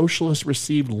I, socialists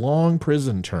received long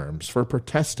prison terms for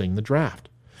protesting the draft.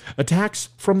 Attacks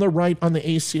from the right on the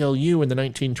ACLU in the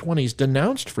 1920s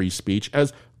denounced free speech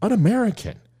as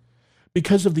un-American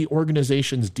because of the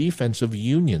organization's defense of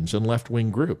unions and left-wing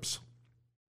groups.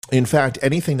 In fact,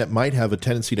 anything that might have a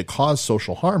tendency to cause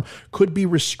social harm could be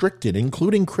restricted,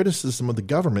 including criticism of the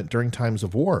government during times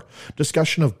of war,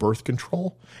 discussion of birth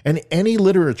control, and any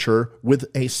literature with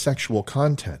a sexual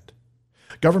content.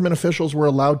 Government officials were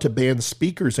allowed to ban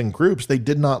speakers and groups they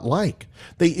did not like.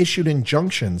 They issued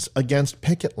injunctions against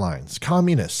picket lines,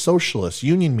 communists, socialists,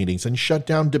 union meetings, and shut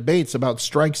down debates about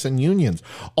strikes and unions.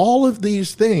 All of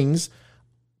these things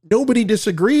nobody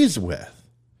disagrees with.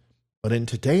 But in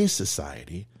today's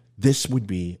society, this would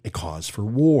be a cause for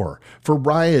war, for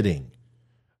rioting,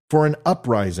 for an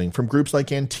uprising from groups like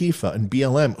Antifa and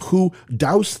BLM, who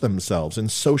douse themselves in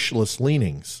socialist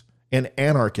leanings and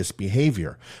anarchist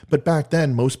behavior. But back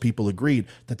then, most people agreed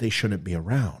that they shouldn't be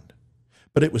around.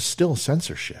 But it was still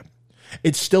censorship.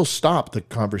 It still stopped the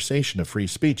conversation of free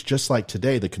speech, just like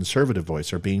today the conservative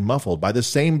voice are being muffled by the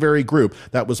same very group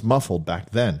that was muffled back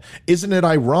then. Isn't it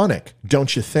ironic,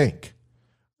 don't you think?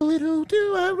 A little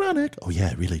too ironic. Oh yeah,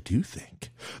 I really do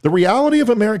think. The reality of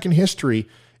American history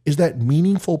is that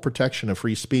meaningful protection of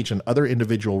free speech and other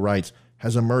individual rights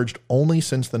has emerged only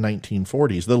since the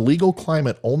 1940s. The legal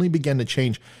climate only began to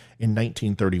change in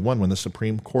 1931 when the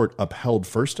Supreme Court upheld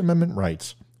First Amendment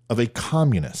rights of a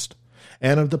communist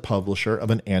and of the publisher of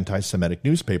an anti-Semitic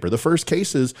newspaper. The first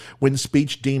cases when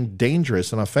speech deemed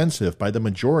dangerous and offensive by the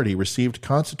majority received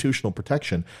constitutional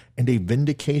protection and a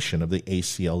vindication of the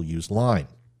ACLU's line.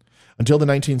 Until the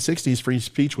 1960s, free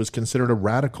speech was considered a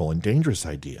radical and dangerous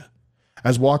idea.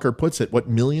 As Walker puts it, what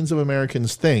millions of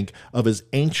Americans think of as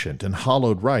ancient and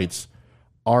hallowed rights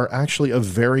are actually of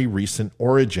very recent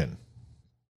origin.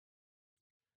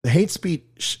 The hate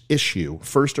speech issue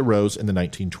first arose in the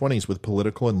 1920s with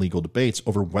political and legal debates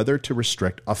over whether to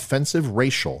restrict offensive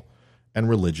racial and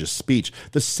religious speech.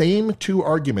 The same 2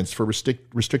 arguments for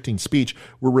restricting speech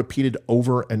were repeated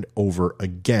over and over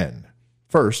again.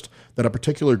 First, that a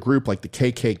particular group like the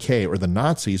KKK or the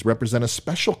Nazis represent a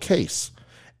special case,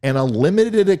 and a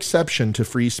limited exception to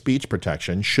free speech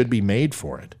protection should be made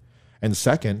for it. And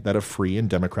second, that a free and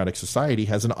democratic society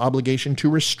has an obligation to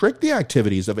restrict the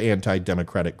activities of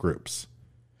anti-democratic groups.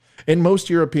 In most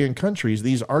European countries,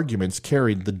 these arguments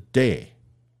carried the day.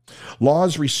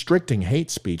 Laws restricting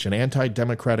hate speech and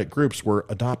anti-democratic groups were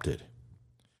adopted.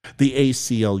 The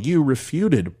ACLU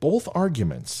refuted both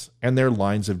arguments and their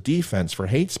lines of defense for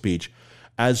hate speech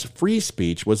as free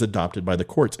speech was adopted by the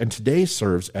courts and today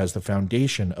serves as the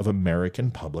foundation of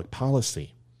American public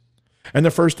policy. And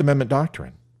the First Amendment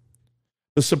doctrine.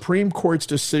 The Supreme Court's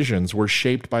decisions were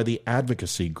shaped by the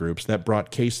advocacy groups that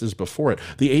brought cases before it.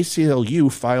 The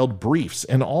ACLU filed briefs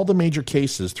in all the major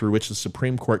cases through which the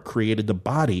Supreme Court created the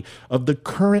body of the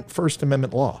current First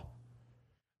Amendment law.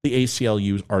 The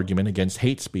ACLU's argument against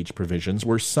hate speech provisions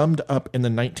were summed up in the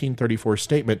 1934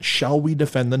 statement, "Shall we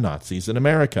defend the Nazis in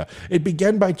America?" It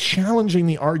began by challenging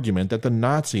the argument that the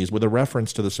Nazis, with a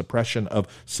reference to the suppression of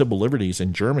civil liberties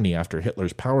in Germany after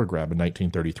Hitler's power grab in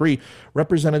 1933,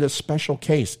 represented a special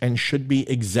case and should be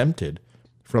exempted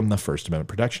from the First Amendment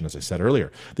protection, as I said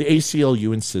earlier. The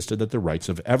ACLU insisted that the rights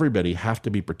of everybody have to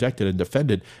be protected and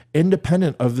defended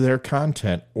independent of their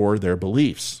content or their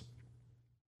beliefs.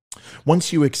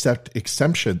 Once you accept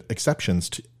exemptions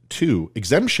to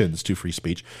free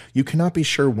speech, you cannot be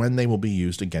sure when they will be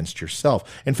used against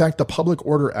yourself. In fact, the Public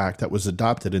Order Act that was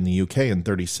adopted in the UK in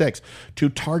 1936 to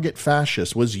target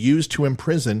fascists was used to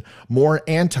imprison more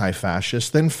anti-fascists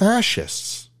than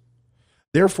fascists.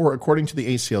 Therefore, according to the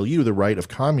ACLU, the right of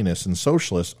communists and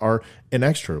socialists are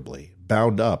inextricably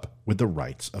bound up with the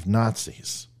rights of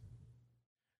Nazis.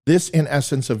 This, in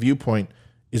essence, a viewpoint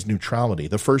is neutrality,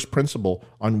 the first principle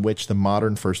on which the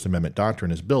modern First Amendment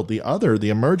doctrine is built. The other, the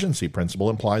emergency principle,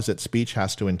 implies that speech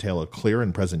has to entail a clear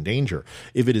and present danger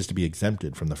if it is to be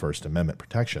exempted from the First Amendment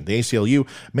protection. The ACLU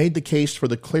made the case for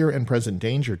the clear and present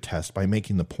danger test by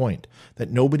making the point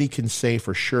that nobody can say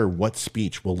for sure what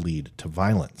speech will lead to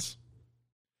violence.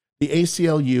 The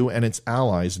ACLU and its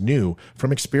allies knew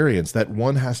from experience that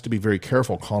one has to be very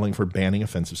careful calling for banning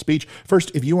offensive speech.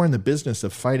 First, if you are in the business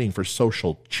of fighting for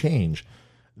social change,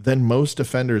 then most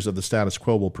defenders of the status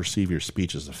quo will perceive your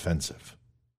speech as offensive.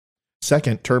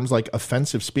 Second, terms like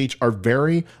offensive speech are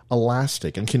very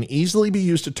elastic and can easily be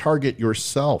used to target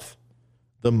yourself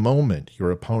the moment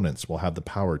your opponents will have the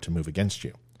power to move against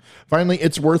you. Finally,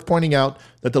 it's worth pointing out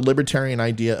that the libertarian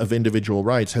idea of individual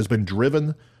rights has been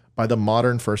driven by the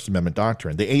modern First Amendment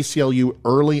doctrine. The ACLU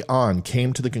early on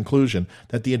came to the conclusion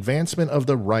that the advancement of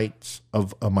the rights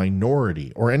of a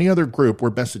minority or any other group were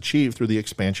best achieved through the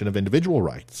expansion of individual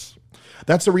rights.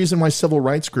 That's the reason why civil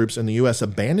rights groups in the U.S.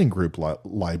 abandoned group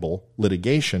libel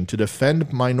litigation to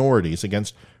defend minorities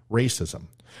against racism.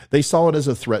 They saw it as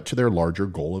a threat to their larger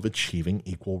goal of achieving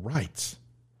equal rights.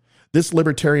 This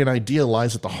libertarian idea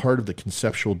lies at the heart of the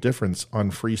conceptual difference on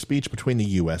free speech between the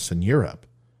U.S. and Europe.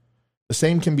 The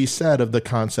same can be said of the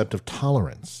concept of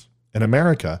tolerance. In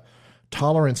America,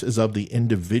 tolerance is of the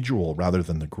individual rather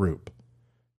than the group,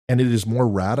 and it is more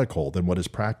radical than what is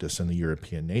practiced in the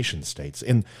European nation states.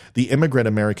 In the immigrant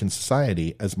American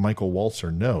society, as Michael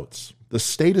Walzer notes, the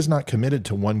state is not committed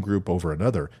to one group over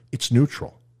another. It's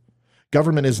neutral.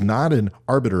 Government is not an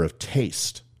arbiter of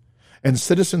taste, and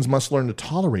citizens must learn to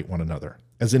tolerate one another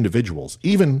as individuals,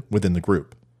 even within the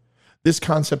group. This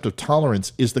concept of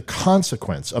tolerance is the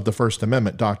consequence of the First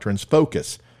Amendment doctrine's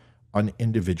focus on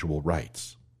individual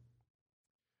rights.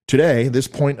 Today, this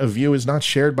point of view is not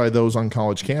shared by those on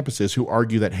college campuses who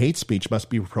argue that hate speech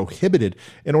must be prohibited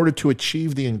in order to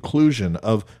achieve the inclusion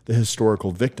of the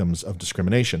historical victims of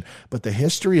discrimination. But the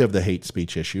history of the hate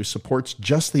speech issue supports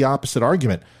just the opposite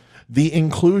argument. The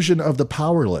inclusion of the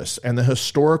powerless and the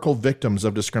historical victims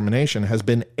of discrimination has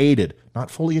been aided, not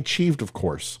fully achieved, of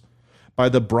course, by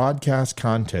the broadcast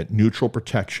content neutral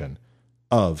protection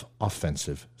of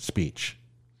offensive speech.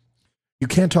 You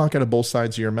can't talk out of both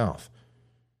sides of your mouth.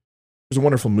 There's a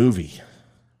wonderful movie,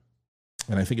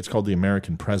 and I think it's called The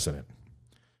American President.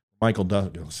 Michael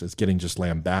Douglas is getting just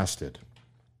lambasted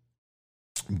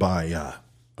by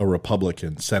a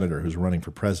Republican senator who's running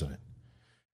for president.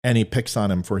 And he picks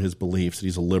on him for his beliefs, that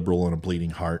he's a liberal and a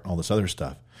bleeding heart, and all this other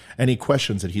stuff. And he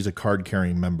questions that he's a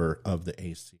card-carrying member of the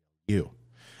ACLU.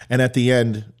 And at the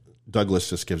end, Douglas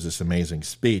just gives this amazing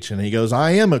speech, and he goes,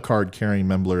 "I am a card-carrying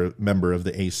member of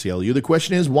the ACLU. The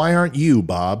question is, why aren't you,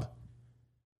 Bob?"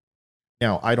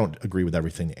 Now, I don't agree with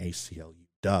everything the ACLU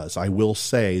does. I will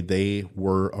say they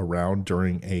were around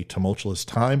during a tumultuous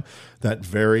time that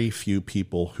very few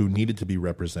people who needed to be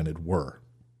represented were.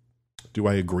 Do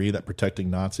I agree that protecting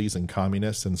Nazis and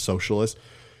communists and socialists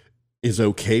is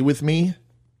okay with me?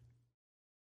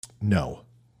 No.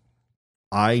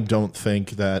 I don't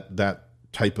think that that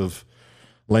type of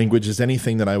language is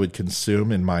anything that I would consume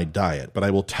in my diet, but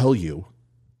I will tell you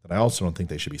that I also don't think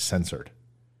they should be censored.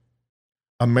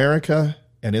 America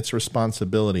and its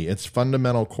responsibility, its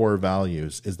fundamental core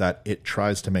values, is that it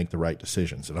tries to make the right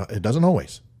decisions. It doesn't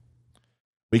always.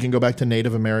 We can go back to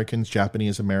Native Americans,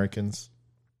 Japanese Americans.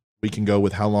 We can go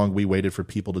with how long we waited for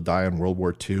people to die in World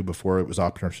War II before it was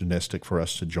opportunistic for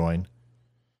us to join.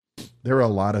 There are a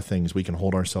lot of things we can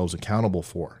hold ourselves accountable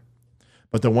for.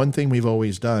 But the one thing we've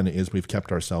always done is we've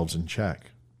kept ourselves in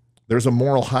check. There's a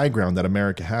moral high ground that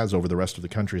America has over the rest of the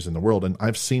countries in the world, and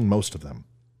I've seen most of them.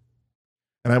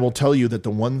 And I will tell you that the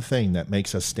one thing that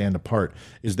makes us stand apart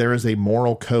is there is a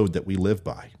moral code that we live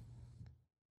by,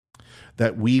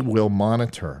 that we will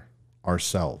monitor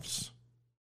ourselves.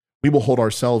 We will hold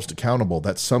ourselves accountable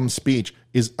that some speech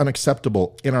is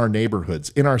unacceptable in our neighborhoods,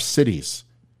 in our cities,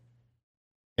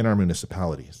 in our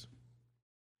municipalities.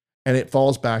 And it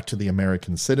falls back to the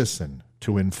American citizen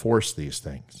to enforce these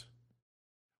things.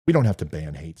 We don't have to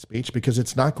ban hate speech because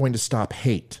it's not going to stop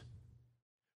hate.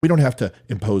 We don't have to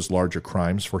impose larger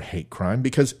crimes for hate crime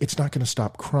because it's not going to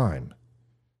stop crime.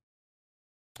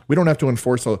 We don't have to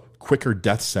enforce a quicker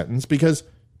death sentence because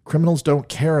criminals don't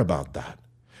care about that.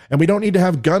 And we don't need to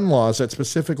have gun laws that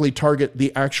specifically target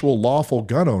the actual lawful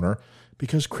gun owner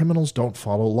because criminals don't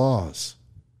follow laws.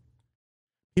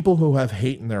 People who have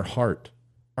hate in their heart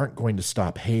aren't going to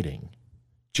stop hating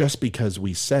just because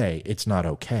we say it's not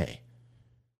okay.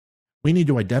 We need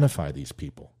to identify these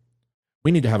people.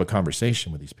 We need to have a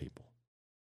conversation with these people.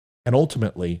 And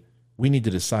ultimately, we need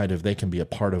to decide if they can be a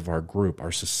part of our group,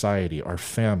 our society, our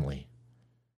family.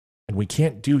 And we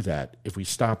can't do that if we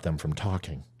stop them from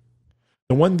talking.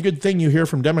 The one good thing you hear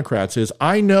from Democrats is,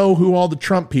 I know who all the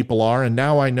Trump people are, and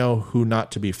now I know who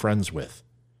not to be friends with.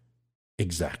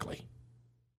 Exactly.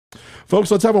 Folks,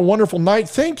 let's have a wonderful night.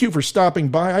 Thank you for stopping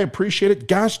by. I appreciate it.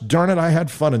 Gosh darn it, I had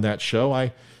fun in that show.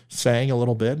 I sang a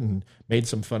little bit and made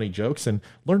some funny jokes and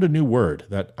learned a new word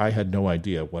that I had no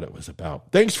idea what it was about.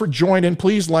 Thanks for joining.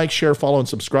 Please like, share, follow, and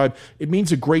subscribe. It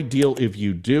means a great deal if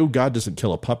you do. God doesn't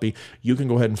kill a puppy. You can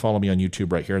go ahead and follow me on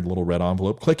YouTube right here in the little red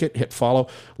envelope. Click it, hit follow,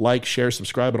 like, share,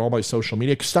 subscribe on all my social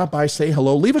media. Stop by, say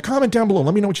hello, leave a comment down below.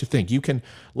 Let me know what you think. You can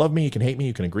love me, you can hate me,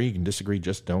 you can agree, you can disagree.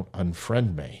 Just don't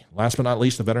unfriend me. Last but not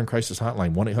least, the Veteran Crisis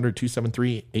Hotline,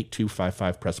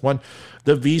 1-800-273-8255. Press 1.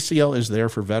 The VCL is there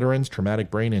for veterans. Traumatic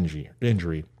brain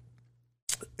injury,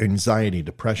 anxiety,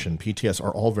 depression, PTS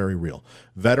are all very real.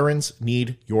 Veterans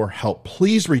need your help.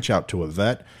 Please reach out to a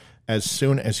vet as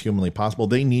soon as humanly possible.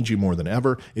 They need you more than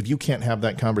ever. If you can't have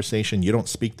that conversation, you don't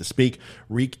speak to speak,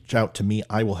 reach out to me.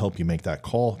 I will help you make that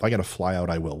call. If I got to fly out,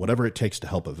 I will. Whatever it takes to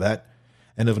help a vet.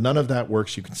 And if none of that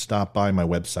works, you can stop by my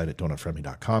website at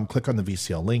don'tunfriendme.com. Click on the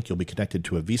VCL link. You'll be connected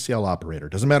to a VCL operator.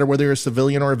 Doesn't matter whether you're a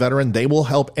civilian or a veteran. They will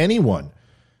help anyone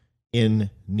in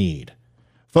need.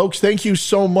 Folks, thank you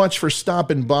so much for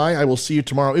stopping by. I will see you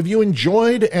tomorrow. If you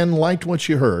enjoyed and liked what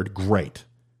you heard, great.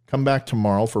 Come back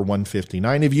tomorrow for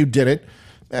 159. If you didn't,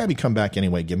 maybe come back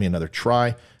anyway. Give me another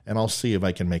try, and I'll see if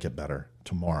I can make it better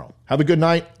tomorrow. Have a good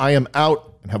night. I am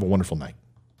out, and have a wonderful night.